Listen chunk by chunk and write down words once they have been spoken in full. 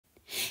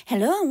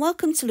Hello and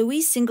welcome to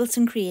Louise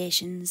Singleton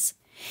Creations.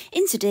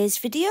 In today's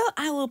video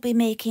I will be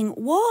making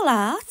wall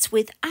art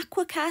with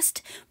Aqua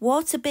Cast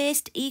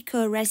water-based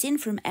eco resin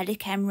from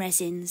Elichem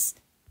Resins.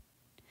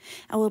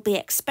 I will be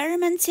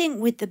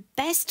experimenting with the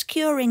best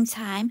curing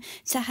time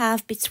to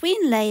have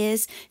between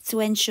layers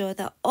to ensure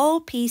that all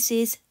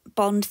pieces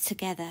bond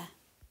together.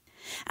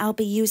 I'll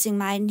be using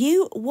my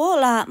new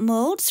wall art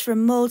moulds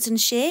from Moulds and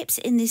Shapes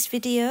in this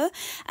video,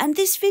 and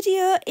this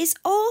video is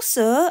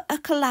also a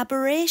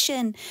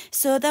collaboration,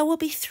 so there will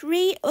be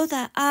 3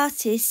 other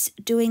artists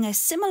doing a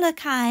similar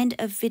kind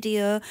of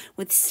video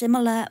with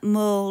similar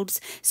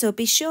moulds, so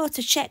be sure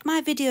to check my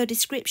video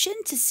description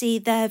to see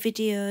their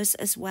videos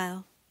as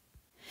well.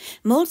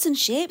 Moulds and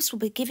Shapes will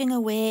be giving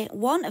away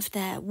one of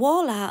their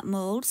wall art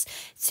moulds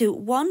to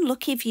one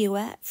lucky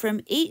viewer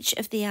from each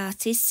of the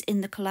artists in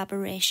the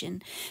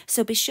collaboration,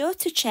 so be sure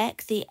to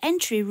check the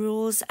entry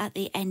rules at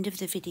the end of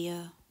the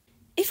video.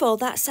 If all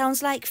that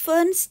sounds like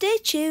fun, stay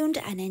tuned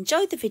and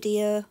enjoy the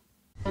video.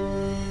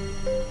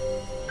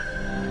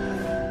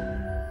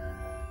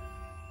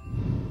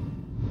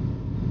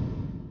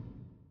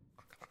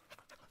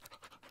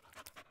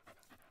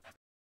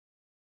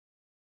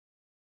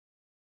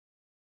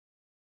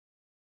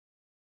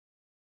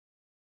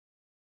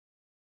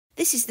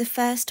 This is the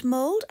first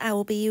mould I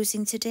will be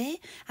using today.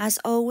 As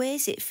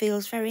always, it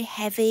feels very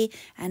heavy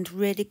and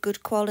really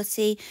good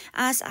quality,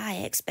 as I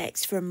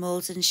expect from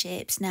Moulds and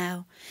Shapes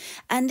now.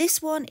 And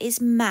this one is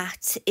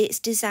matte. It's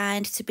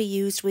designed to be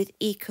used with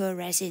eco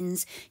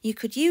resins. You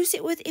could use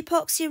it with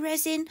epoxy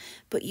resin,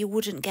 but you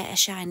wouldn't get a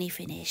shiny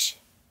finish.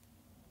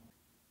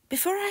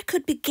 Before I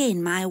could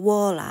begin my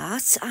wall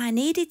art, I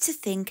needed to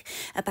think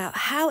about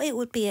how it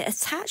would be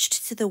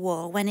attached to the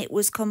wall when it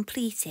was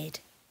completed.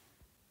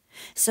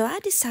 So I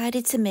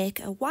decided to make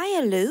a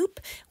wire loop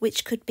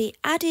which could be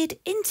added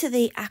into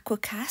the Aqua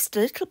Cast a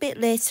little bit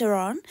later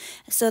on,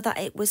 so that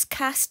it was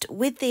cast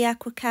with the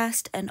Aqua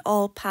Cast and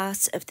all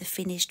parts of the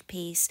finished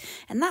piece,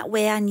 and that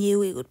way I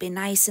knew it would be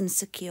nice and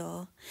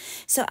secure.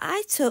 So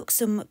I took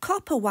some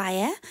copper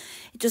wire.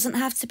 It doesn't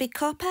have to be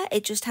copper,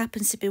 it just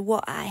happens to be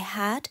what I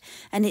had,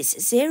 and it's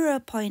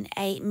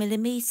 0.8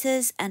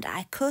 millimeters, and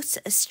I cut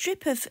a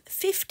strip of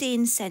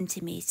 15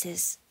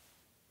 centimeters.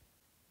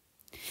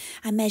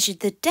 I measured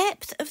the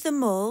depth of the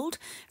mould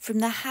from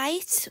the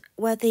height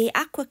where the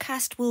Aqua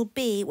Cast will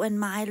be when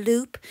my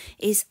loop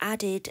is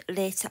added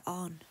later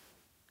on.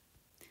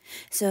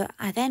 So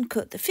I then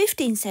cut the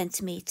 15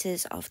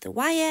 centimeters of the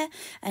wire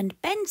and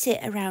bent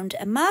it around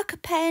a marker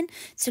pen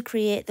to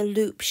create the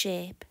loop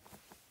shape.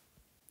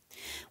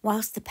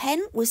 Whilst the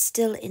pen was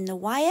still in the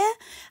wire,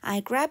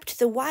 I grabbed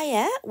the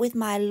wire with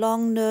my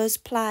long nose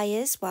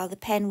pliers while the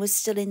pen was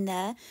still in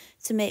there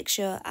to make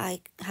sure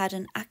I had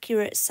an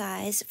accurate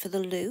size for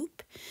the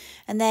loop,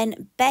 and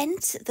then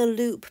bent the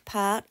loop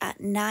part at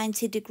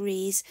 90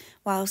 degrees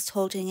whilst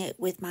holding it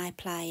with my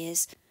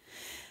pliers.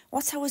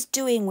 What I was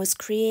doing was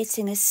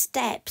creating a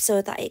step so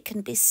that it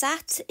can be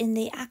sat in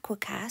the Aqua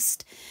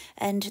Cast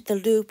and the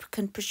loop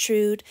can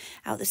protrude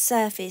out the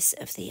surface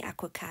of the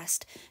Aqua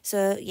Cast.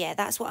 So yeah,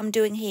 that's what I'm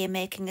doing here,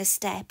 making a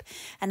step.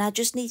 And I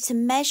just need to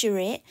measure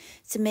it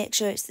to make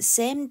sure it's the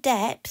same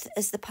depth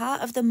as the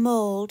part of the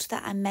mould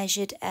that I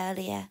measured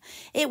earlier.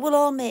 It will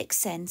all make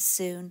sense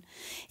soon.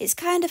 It's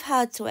kind of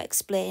hard to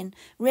explain.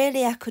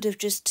 Really, I could have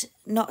just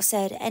not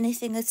said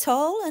anything at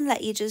all and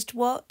let you just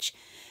watch.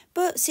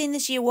 But seeing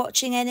as you're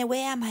watching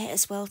anyway, I might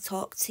as well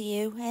talk to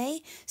you, eh?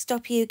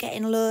 Stop you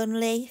getting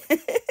lonely.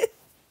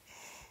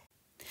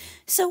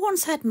 So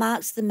once I'd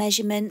marked the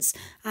measurements,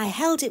 I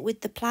held it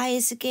with the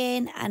pliers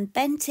again and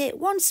bent it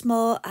once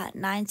more at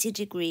 90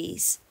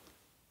 degrees.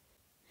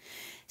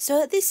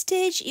 So at this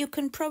stage you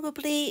can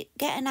probably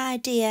get an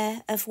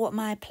idea of what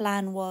my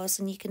plan was,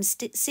 and you can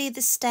see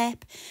the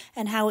step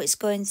and how it's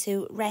going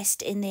to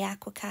rest in the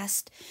Aqua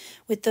Cast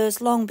with those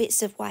long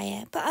bits of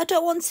wire. But I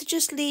don't want to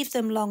just leave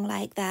them long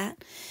like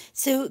that.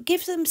 To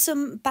give them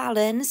some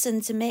balance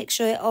and to make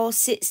sure it all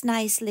sits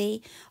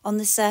nicely on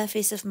the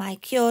surface of my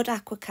cured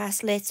Aqua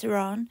Cast later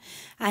on,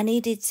 I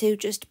needed to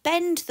just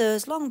bend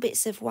those long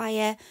bits of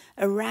wire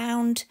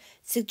around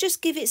to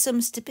just give it some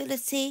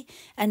stability,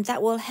 and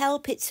that will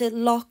help it to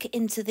lock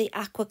into the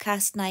Aqua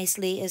Cast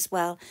nicely as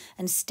well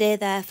and stay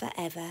there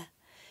forever.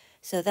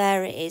 So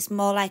there it is,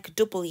 more like a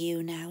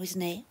W now,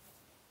 isn't it?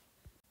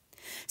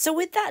 So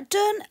with that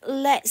done,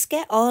 let's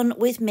get on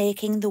with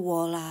making the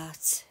wall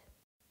art.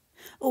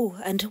 Oh,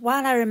 and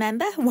while I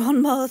remember,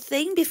 one more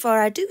thing before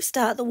I do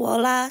start the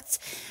wall art.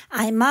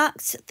 I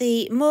marked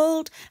the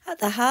mould at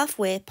the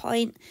halfway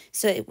point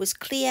so it was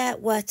clear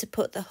where to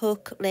put the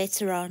hook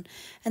later on,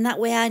 and that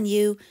way I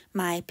knew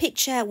my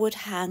picture would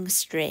hang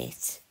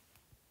straight.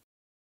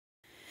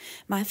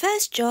 My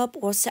first job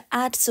was to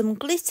add some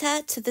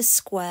glitter to the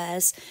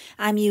squares.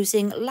 I'm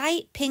using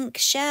light pink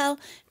shell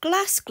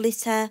glass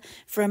glitter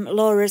from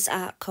Laura's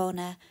Art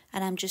Corner,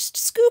 and I'm just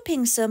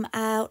scooping some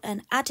out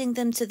and adding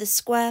them to the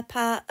square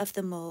part of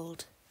the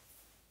mould.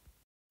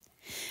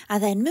 I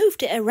then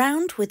moved it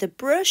around with a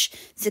brush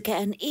to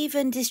get an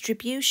even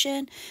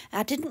distribution.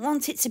 I didn't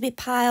want it to be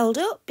piled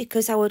up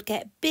because I would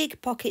get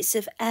big pockets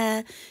of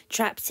air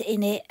trapped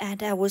in it,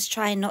 and I was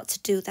trying not to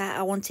do that.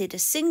 I wanted a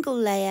single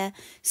layer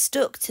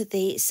stuck to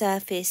the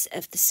surface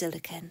of the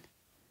silicone.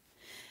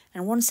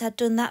 And once I'd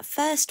done that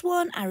first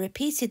one, I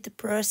repeated the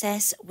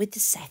process with the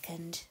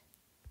second.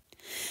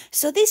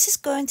 So this is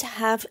going to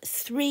have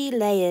 3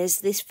 layers,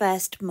 this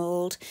first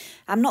mould.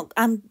 I'm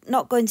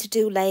not going to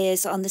do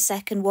layers on the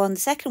second one. The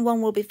second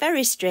one will be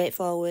very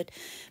straightforward.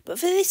 But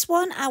for this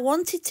one, I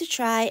wanted to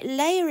try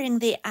layering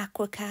the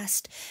Aqua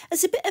Cast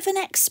as a bit of an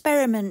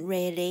experiment,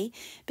 really,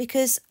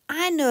 because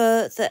I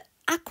know that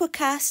Aqua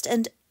Cast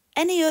and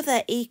any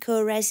other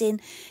eco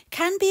resin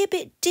can be a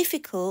bit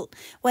difficult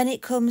when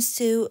it comes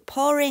to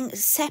pouring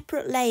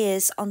separate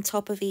layers on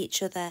top of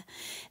each other.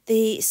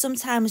 They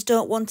sometimes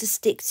don't want to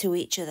stick to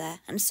each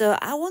other, and so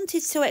I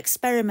wanted to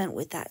experiment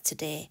with that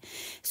today.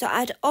 So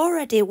I'd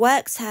already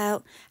worked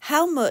out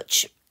how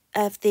much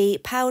of the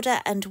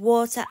powder and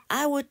water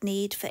I would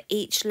need for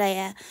each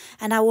layer,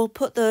 and I will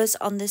put those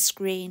on the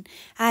screen.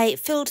 I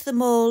filled the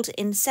mould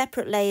in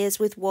separate layers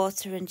with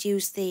water and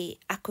used the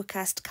Aqua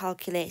Cast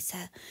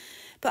calculator.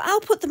 But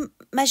I'll put the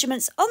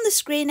measurements on the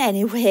screen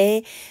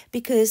anyway,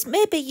 because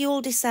maybe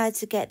you'll decide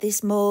to get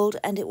this mould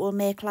and it will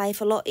make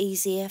life a lot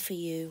easier for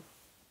you.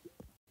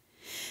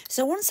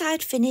 So once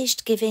I'd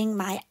finished giving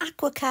my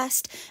Aqua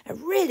Cast a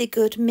really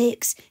good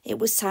mix, it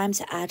was time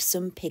to add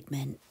some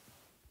pigment.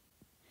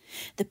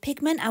 The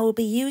pigment I will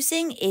be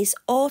using is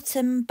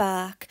Autumn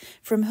Bark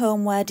from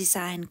Homeware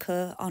Design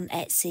Co. on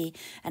Etsy,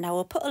 and I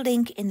will put a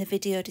link in the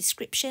video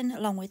description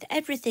along with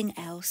everything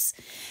else.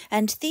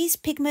 And these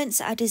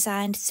pigments are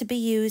designed to be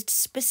used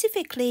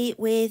specifically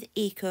with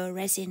eco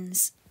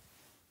resins.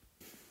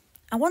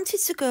 I wanted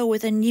to go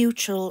with a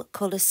neutral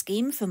colour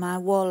scheme for my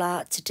wall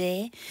art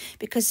today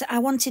because I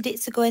wanted it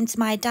to go into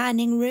my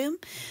dining room.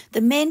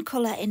 The main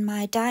colour in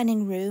my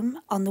dining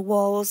room on the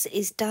walls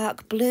is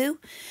dark blue,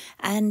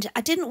 and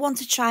I didn't want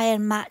to try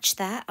and match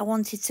that. I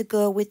wanted to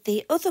go with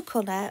the other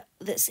colour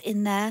that's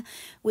in there,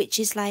 which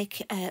is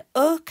like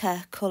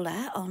ochre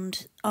colour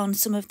on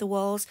some of the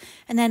walls,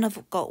 and then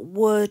I've got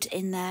wood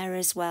in there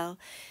as well.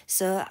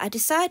 So I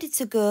decided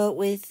to go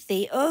with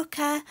the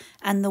ochre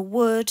and the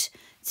wood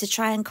to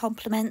try and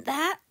complement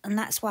that, and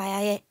that's why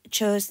I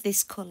chose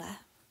this colour.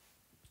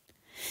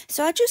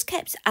 So I just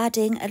kept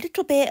adding a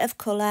little bit of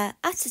colour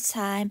at a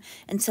time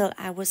until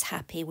I was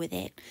happy with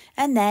it,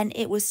 and then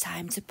it was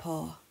time to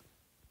pour.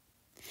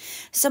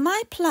 So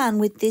my plan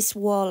with this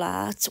wall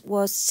art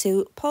was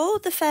to pour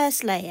the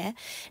first layer,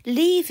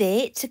 leave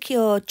it to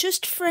cure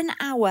just for an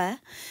hour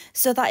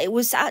so that it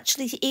was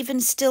actually even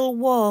still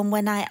warm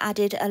when I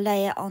added a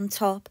layer on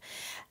top.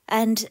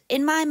 And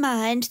in my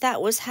mind,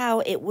 that was how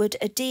it would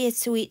adhere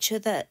to each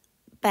other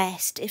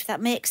best, if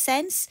that makes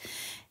sense.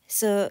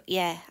 So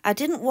yeah, I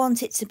didn't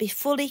want it to be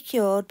fully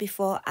cured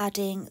before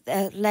adding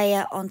a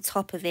layer on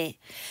top of it.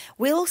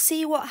 We'll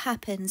see what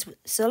happens.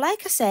 So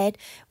like I said,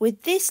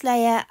 with this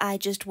layer, I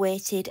just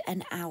waited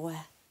an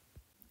hour.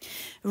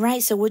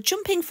 Right, so we're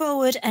jumping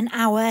forward an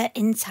hour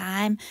in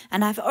time,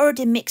 and I've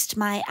already mixed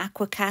my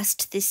Aqua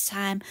Cast this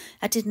time.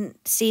 I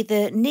didn't see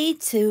the need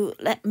to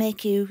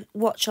make you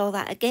watch all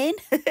that again.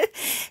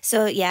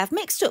 So yeah, I've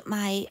mixed up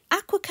my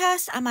Aqua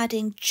Cast. I'm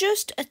adding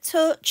just a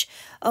touch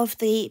of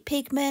the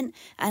pigment,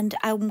 and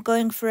I'm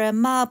going for a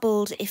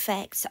marbled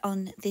effect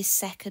on this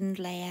second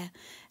layer.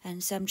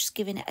 And so I'm just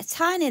giving it a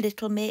tiny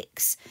little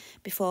mix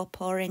before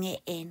pouring it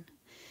in.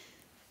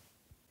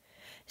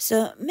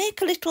 So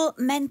make a little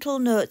mental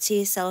note to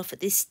yourself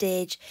at this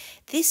stage.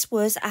 This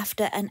was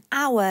after an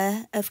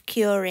hour of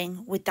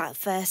curing with that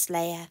first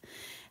layer.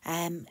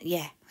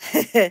 Yeah,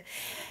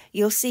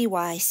 you'll see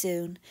why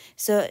soon.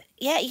 So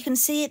yeah, you can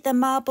see the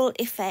marble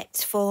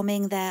effect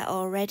forming there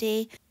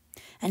already.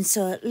 And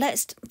so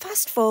let's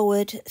fast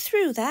forward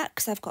through that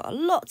because I've got a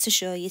lot to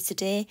show you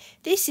today.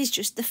 This is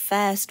just the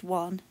first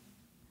one.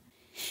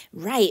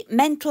 Right,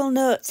 mental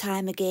note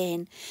time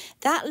again.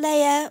 That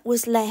layer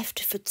was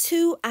left for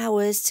 2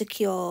 hours to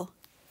cure.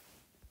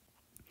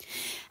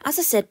 As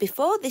I said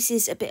before, this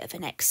is a bit of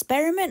an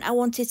experiment. I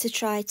wanted to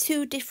try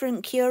 2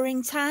 different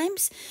curing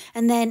times,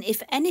 and then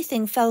if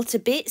anything fell to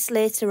bits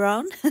later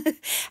on,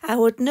 I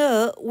would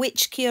know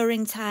which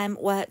curing time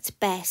worked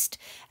best.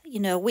 You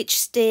know, which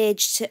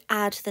stage to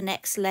add the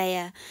next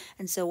layer,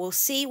 and so we'll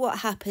see what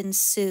happens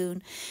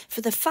soon.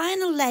 For the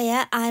final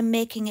layer, I'm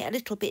making it a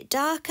little bit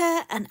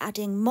darker and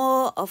adding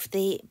more of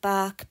the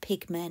bark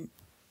pigment.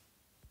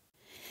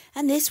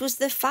 And this was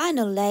the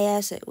final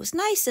layer, so it was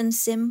nice and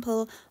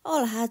simple.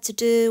 All I had to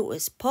do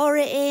was pour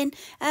it in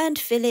and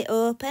fill it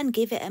up and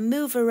give it a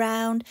move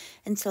around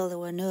until there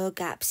were no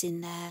gaps in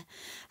there.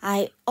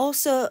 I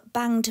also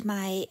banged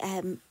my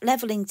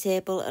levelling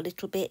table a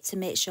little bit to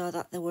make sure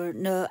that there were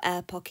no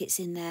air pockets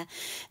in there.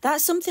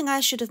 That's something I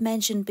should have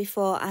mentioned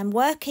before. I'm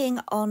working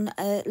on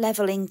a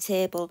levelling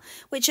table,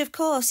 which of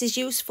course is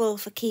useful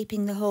for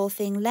keeping the whole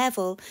thing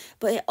level,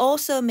 but it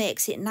also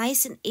makes it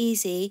nice and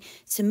easy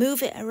to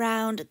move it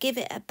around, give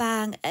it a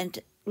bang and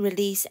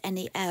release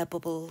any air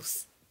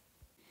bubbles.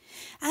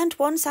 And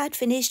once I'd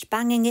finished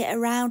banging it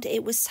around,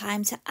 it was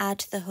time to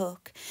add the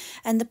hook.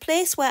 And the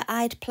place where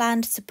I'd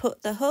planned to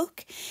put the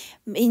hook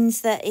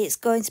means that it's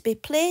going to be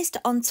placed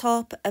on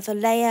top of a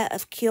layer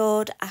of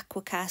cured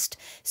Aqua Cast.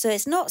 So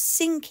it's not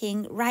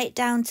sinking right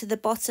down to the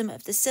bottom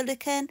of the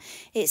silicone,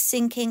 it's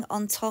sinking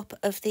on top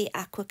of the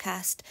Aqua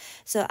Cast.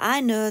 So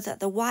I know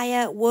that the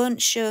wire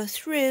won't show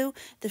through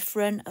the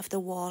front of the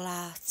wall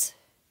art.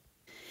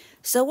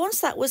 So once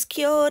that was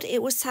cured,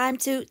 it was time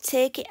to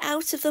take it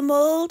out of the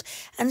mould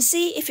and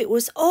see if it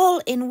was all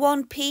in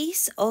one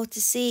piece or to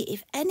see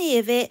if any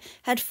of it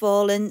had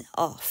fallen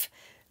off.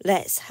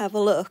 Let's have a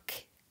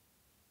look.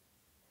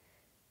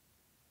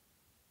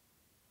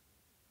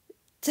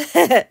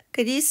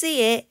 Can you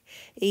see it?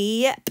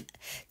 Yep.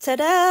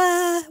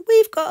 Ta-da!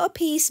 We've got a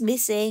piece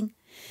missing.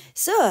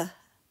 So,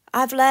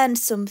 I've learned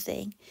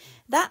something.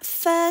 That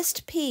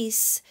first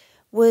piece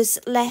was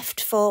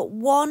left for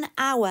 1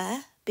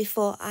 hour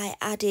before I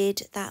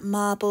added that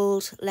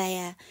marbled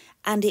layer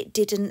and it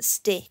didn't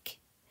stick.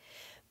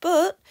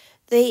 But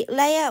the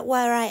layer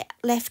where I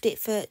left it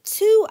for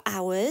 2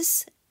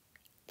 hours,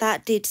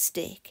 that did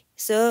stick.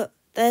 So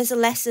there's a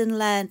lesson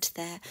learned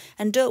there.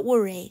 And don't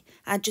worry,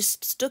 I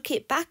just stuck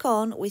it back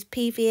on with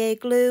PVA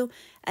glue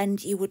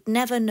and you would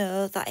never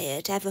know that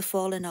it had ever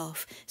fallen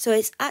off. So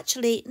it's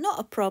actually not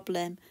a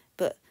problem.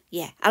 But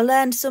yeah, I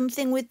learned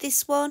something with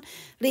this one.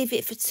 Leave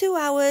it for 2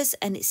 hours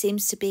and it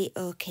seems to be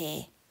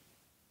okay.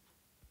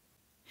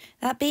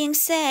 That being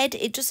said,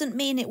 it doesn't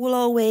mean it will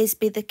always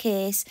be the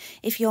case.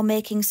 If you're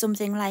making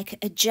something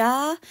like a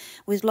jar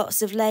with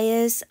lots of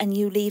layers and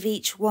you leave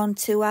each one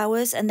 2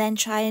 hours and then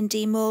try and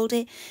demould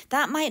it,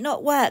 that might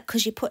not work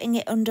because you're putting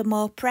it under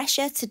more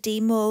pressure to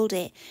demould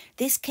it.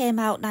 This came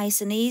out nice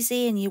and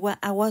easy and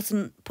I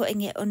wasn't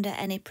putting it under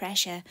any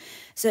pressure.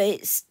 So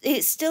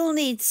it still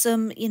needs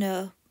some,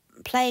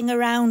 playing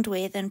around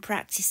with and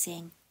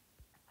practicing.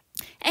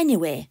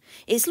 Anyway,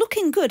 it's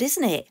looking good,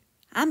 isn't it?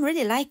 I'm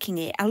really liking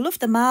it. I love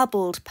the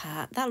marbled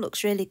part. That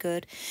looks really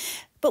good.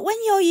 But when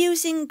you're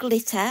using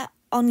glitter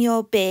on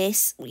your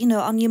base,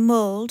 on your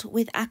mould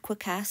with Aqua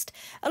Cast,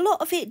 a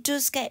lot of it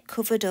does get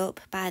covered up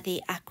by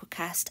the Aqua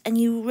Cast and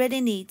you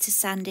really need to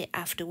sand it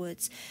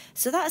afterwards.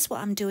 So that's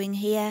what I'm doing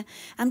here.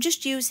 I'm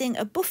just using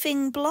a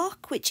buffing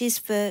block, which is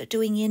for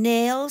doing your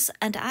nails,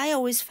 and I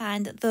always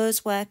find that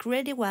those work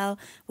really well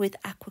with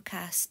Aqua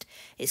Cast.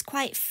 It's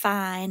quite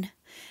fine.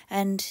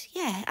 And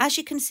yeah, as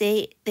you can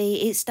see,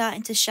 it's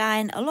starting to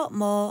shine a lot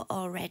more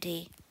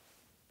already.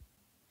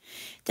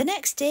 The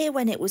next day,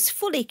 when it was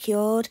fully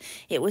cured,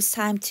 it was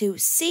time to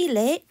seal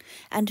it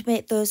and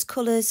make those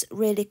colours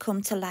really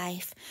come to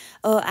life.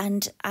 Oh,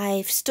 and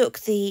I've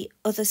stuck the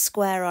other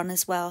square on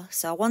as well.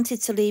 So I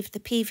wanted to leave the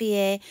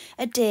PVA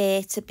a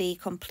day to be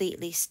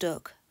completely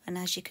stuck. And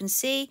as you can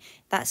see,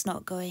 that's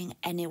not going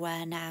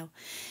anywhere now.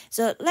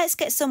 So let's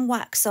get some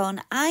wax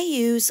on. I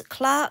use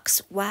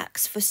Clark's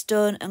wax for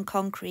stone and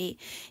concrete.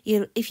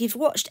 If you've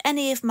watched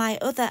any of my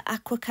other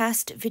Aqua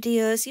Cast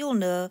videos, you'll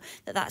know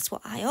that that's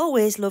what I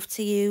always love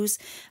to use.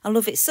 I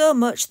love it so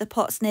much the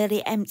pot's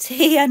nearly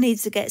empty. I need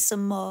to get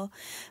some more.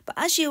 But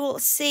as you will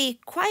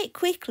see quite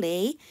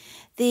quickly,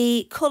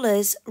 the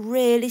colours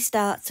really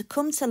start to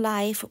come to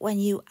life when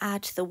you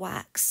add the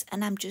wax,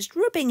 and I'm just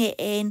rubbing it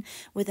in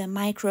with a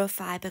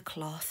microfiber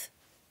cloth.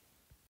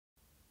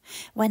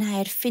 When I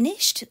had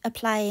finished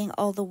applying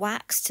all the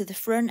wax to the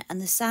front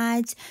and the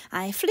sides,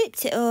 I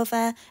flipped it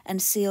over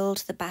and sealed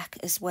the back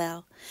as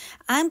well.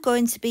 I'm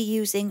going to be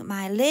using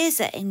my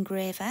laser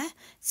engraver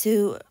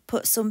to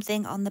put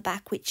something on the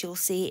back, which you'll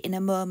see in a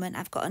moment.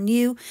 I've got a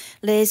new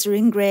laser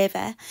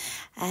engraver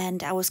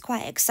and I was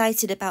quite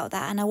excited about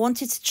that, and I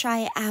wanted to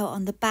try it out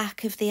on the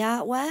back of the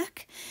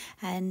artwork,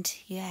 and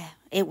yeah,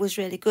 it was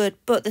really good.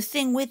 But the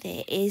thing with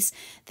it is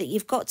that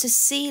you've got to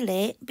seal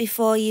it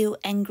before you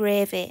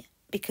engrave it,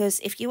 because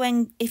if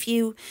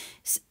you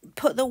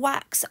put the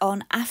wax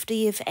on after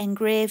you've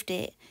engraved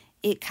it,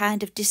 it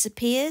kind of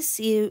disappears.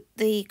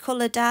 The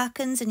colour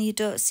darkens and you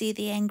don't see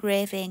the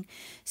engraving.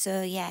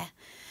 So yeah,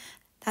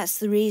 that's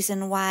the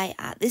reason why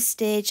at this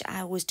stage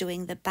I was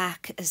doing the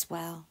back as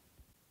well.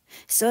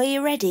 So are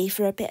you ready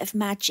for a bit of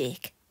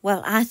magic?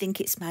 Well, I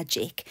think it's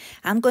magic.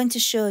 I'm going to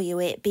show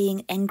you it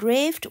being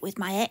engraved with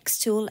my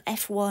X-Tool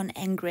F1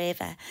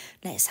 engraver.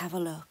 Let's have a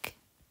look.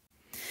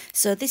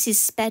 So this is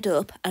sped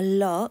up a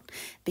lot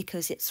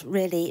because it's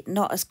really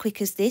not as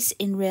quick as this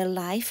in real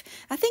life.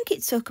 I think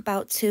it took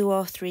about 2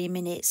 or 3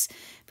 minutes.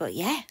 But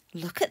yeah,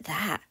 look at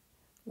that.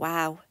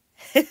 Wow.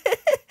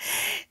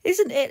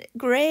 Isn't it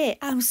great?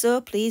 I'm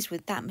so pleased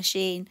with that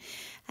machine.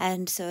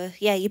 And so,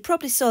 yeah, you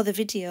probably saw the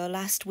video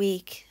last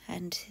week.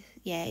 And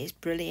yeah, it's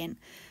brilliant.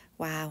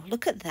 Wow,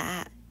 look at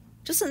that.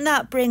 Doesn't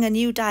that bring a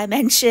new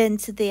dimension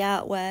to the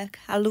artwork?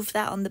 I love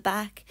that on the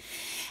back.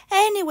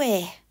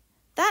 Anyway,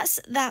 that's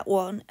that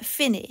one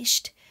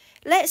finished.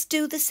 Let's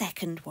do the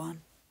second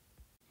one.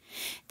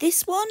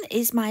 This one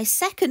is my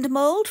second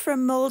mould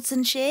from Moulds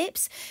and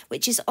Shapes,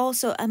 which is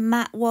also a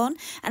matte one.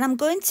 And I'm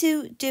going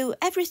to do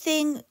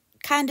everything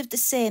kind of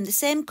the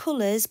same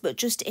colours, but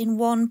just in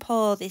one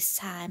pour this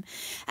time.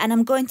 And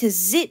I'm going to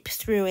zip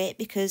through it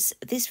because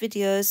this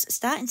video's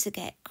starting to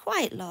get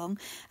quite long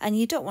and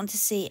you don't want to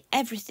see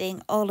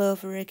everything all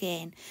over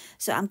again.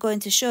 So I'm going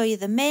to show you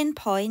the main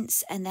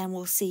points and then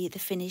we'll see the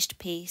finished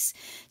piece.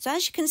 So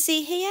as you can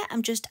see here,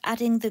 I'm just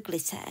adding the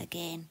glitter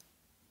again.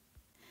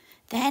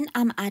 Then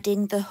I'm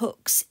adding the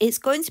hooks. It's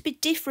going to be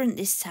different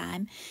this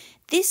time.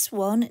 This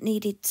one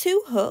needed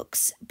 2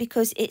 hooks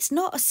because it's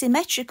not a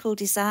symmetrical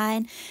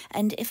design,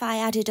 and if I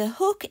added a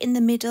hook in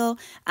the middle,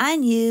 I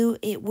knew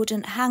it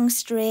wouldn't hang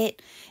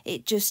straight.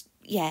 It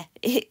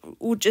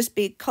would just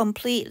be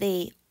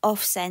completely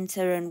off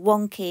center and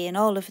wonky and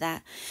all of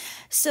that.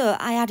 So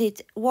I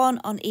added 1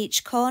 on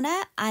each corner.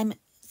 I'm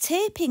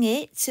taping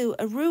it to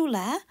a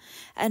ruler,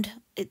 and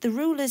the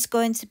ruler's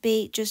going to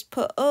be just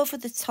put over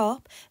the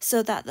top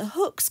so that the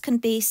hooks can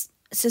be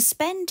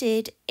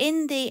suspended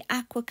in the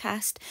Aqua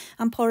Cast.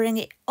 I'm pouring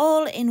it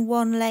all in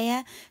one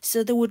layer,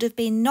 so there would have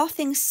been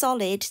nothing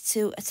solid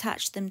to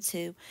attach them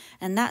to,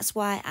 and that's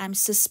why I'm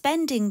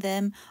suspending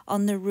them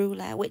on the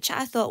ruler, which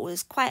I thought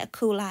was quite a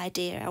cool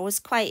idea. I was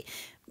quite,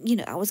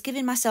 I was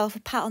giving myself a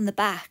pat on the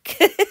back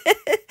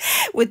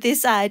with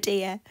this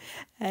idea,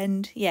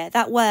 and yeah,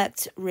 that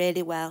worked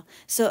really well.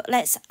 So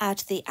let's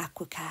add the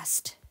Aqua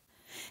Cast.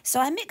 So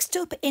I mixed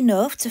up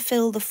enough to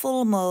fill the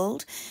full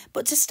mould,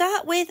 but to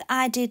start with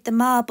I did the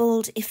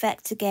marbled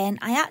effect again.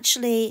 I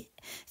actually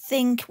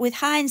think with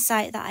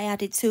hindsight that I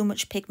added too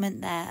much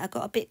pigment there. I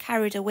got a bit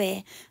carried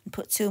away and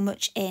put too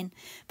much in.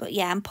 But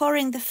yeah, I'm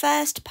pouring the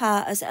first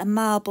part as a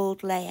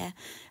marbled layer.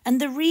 And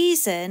the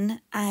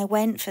reason I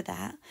went for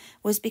that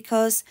was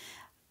because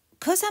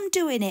I'm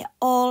doing it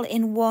all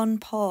in one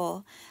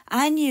pour,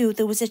 I knew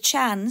there was a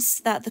chance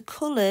that the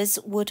colours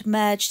would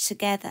merge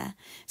together.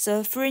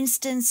 So for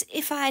instance,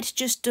 if I'd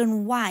just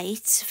done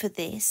white for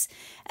this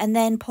and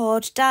then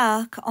poured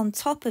dark on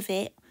top of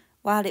it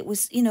while it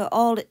was,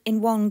 all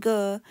in one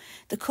go,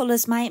 the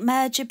colours might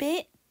merge a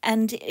bit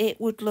and it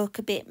would look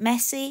a bit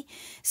messy.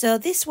 So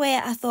this way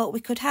I thought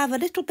we could have a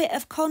little bit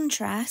of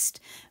contrast,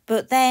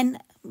 but then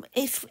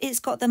if it's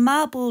got the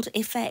marbled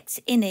effect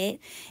in it,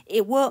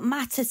 it won't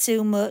matter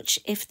too much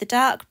if the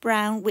dark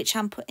brown, which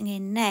I'm putting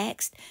in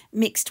next,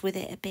 mixed with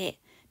it a bit.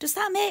 Does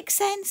that make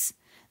sense?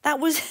 That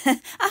was,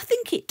 I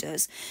think it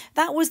does.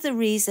 That was the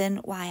reason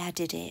why I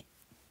did it.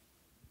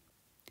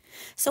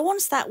 So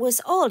once that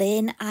was all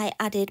in, I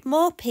added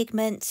more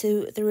pigment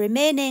to the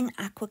remaining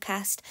Aqua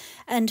Cast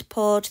and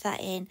poured that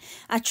in.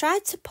 I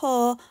tried to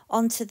pour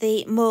onto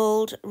the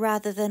mould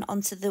rather than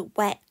onto the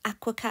wet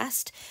Aqua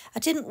Cast. I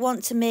didn't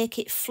want to make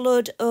it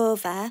flood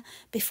over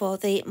before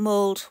the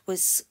mould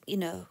was,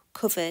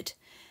 covered.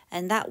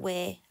 And that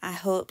way I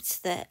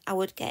hoped that I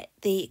would get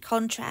the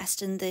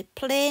contrast and the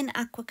plain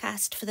Aqua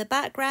Cast for the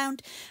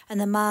background and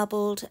the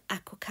marbled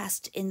Aqua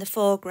Cast in the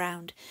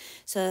foreground.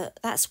 So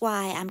that's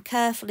why I'm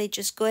carefully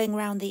just going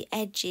around the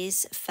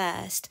edges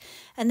first.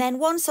 And then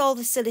once all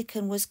the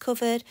silicone was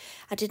covered,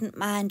 I didn't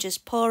mind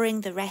just pouring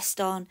the rest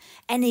on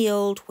any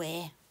old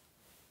way.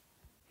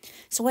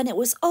 So when it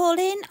was all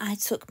in, I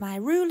took my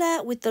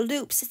ruler with the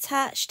loops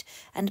attached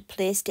and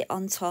placed it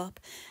on top.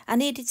 I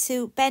needed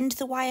to bend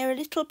the wire a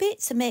little bit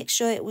to make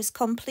sure it was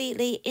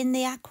completely in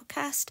the Aqua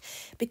Cast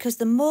because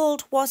the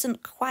mould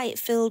wasn't quite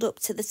filled up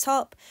to the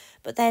top,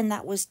 but then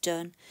that was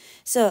done.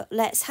 So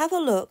let's have a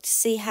look to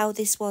see how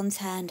this one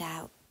turned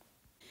out.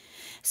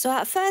 So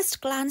at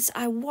first glance,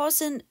 I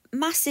wasn't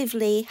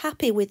massively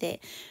happy with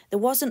it. There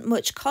wasn't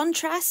much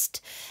contrast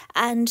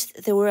and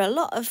there were a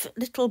lot of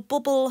little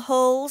bubble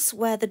holes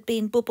where there'd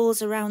been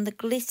bubbles around the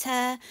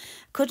glitter.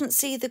 Couldn't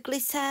see the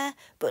glitter,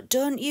 but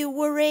don't you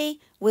worry,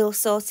 we'll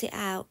sort it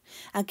out.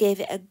 I gave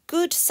it a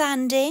good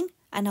sanding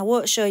and I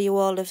won't show you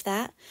all of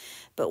that.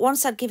 But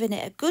once I'd given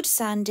it a good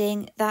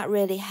sanding, that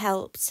really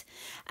helped.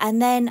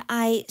 And then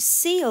I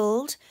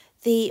sealed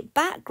the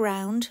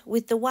background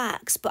with the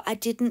wax, but I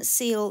didn't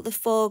seal the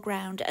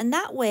foreground, and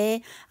that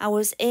way I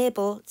was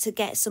able to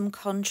get some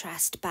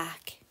contrast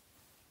back.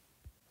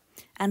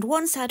 And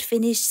once I'd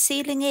finished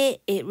sealing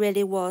it, it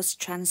really was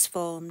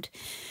transformed.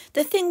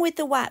 The thing with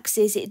the wax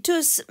is it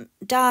does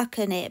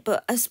darken it,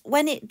 but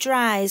when it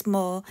dries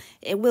more,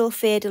 it will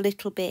fade a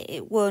little bit.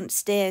 It won't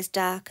stay as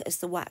dark as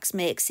the wax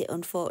makes it,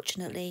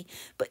 unfortunately,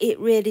 but it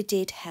really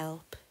did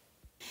help.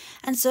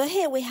 And so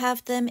here we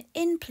have them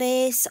in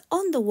place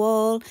on the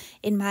wall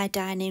in my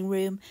dining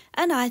room,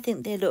 and I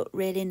think they look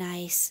really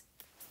nice.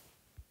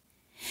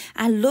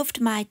 I loved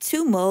my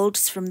 2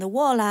 moulds from the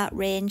wall art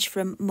range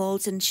from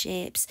Moulds and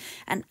Shapes,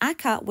 and I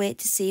can't wait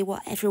to see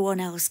what everyone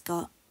else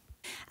got.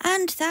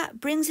 And that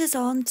brings us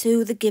on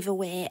to the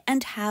giveaway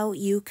and how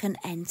you can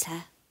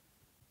enter.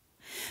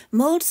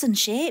 Moulds and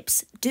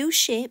Shapes do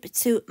ship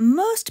to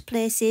most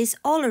places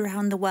all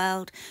around the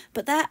world,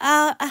 but there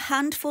are a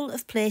handful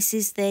of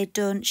places they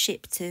don't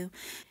ship to.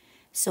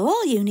 So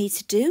all you need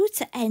to do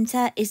to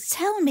enter is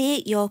tell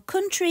me your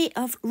country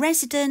of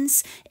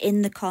residence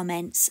in the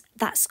comments.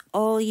 That's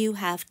all you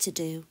have to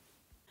do.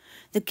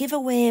 The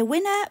giveaway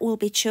winner will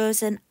be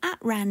chosen at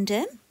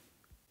random.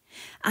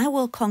 I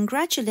will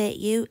congratulate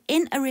you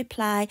in a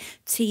reply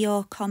to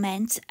your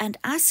comment and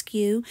ask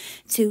you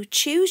to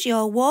choose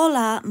your wall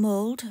art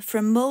mould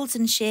from Moulds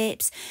and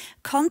Shapes,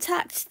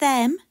 contact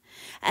them,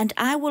 and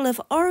I will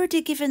have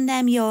already given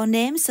them your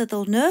name so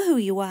they'll know who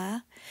you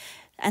are,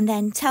 and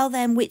then tell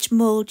them which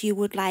mould you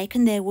would like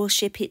and they will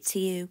ship it to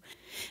you.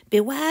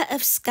 Beware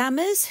of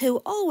scammers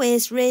who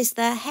always raise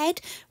their head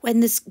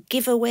when there's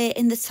giveaway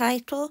in the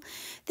title.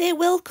 They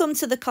will come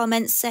to the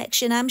comments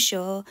section, I'm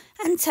sure,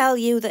 and tell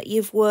you that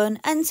you've won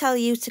and tell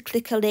you to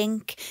click a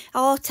link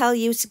or tell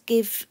you to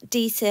give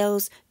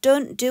details.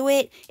 Don't do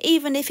it,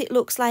 even if it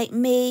looks like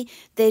me.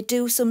 They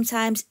do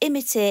sometimes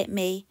imitate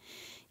me.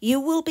 You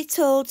will be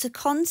told to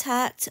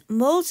contact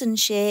Moulds and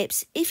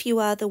Shapes if you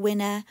are the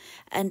winner,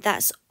 and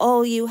that's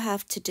all you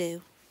have to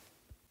do.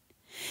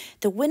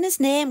 The winner's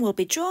name will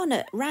be drawn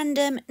at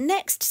random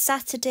next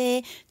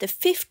Saturday, the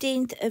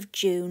 15th of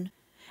June,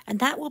 and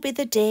that will be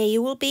the day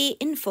you will be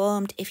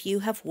informed if you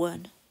have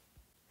won.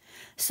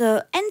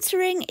 So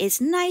entering is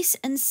nice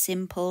and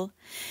simple.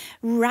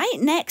 Right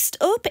next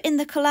up in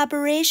the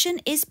collaboration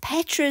is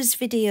Petra's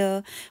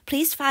video.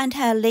 Please find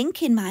her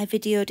link in my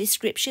video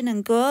description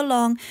and go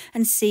along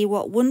and see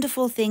what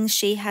wonderful things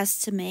she has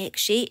to make.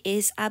 She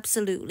is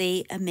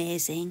absolutely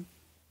amazing.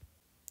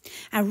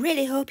 I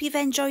really hope you've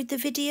enjoyed the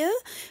video.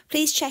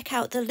 Please check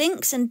out the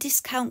links and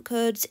discount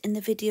codes in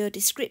the video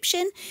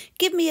description.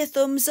 Give me a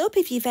thumbs up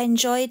if you've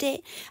enjoyed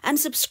it and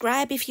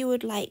subscribe if you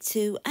would like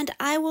to. And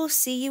I will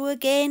see you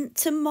again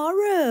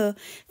tomorrow.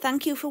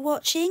 Thank you for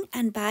watching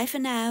and bye for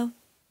now.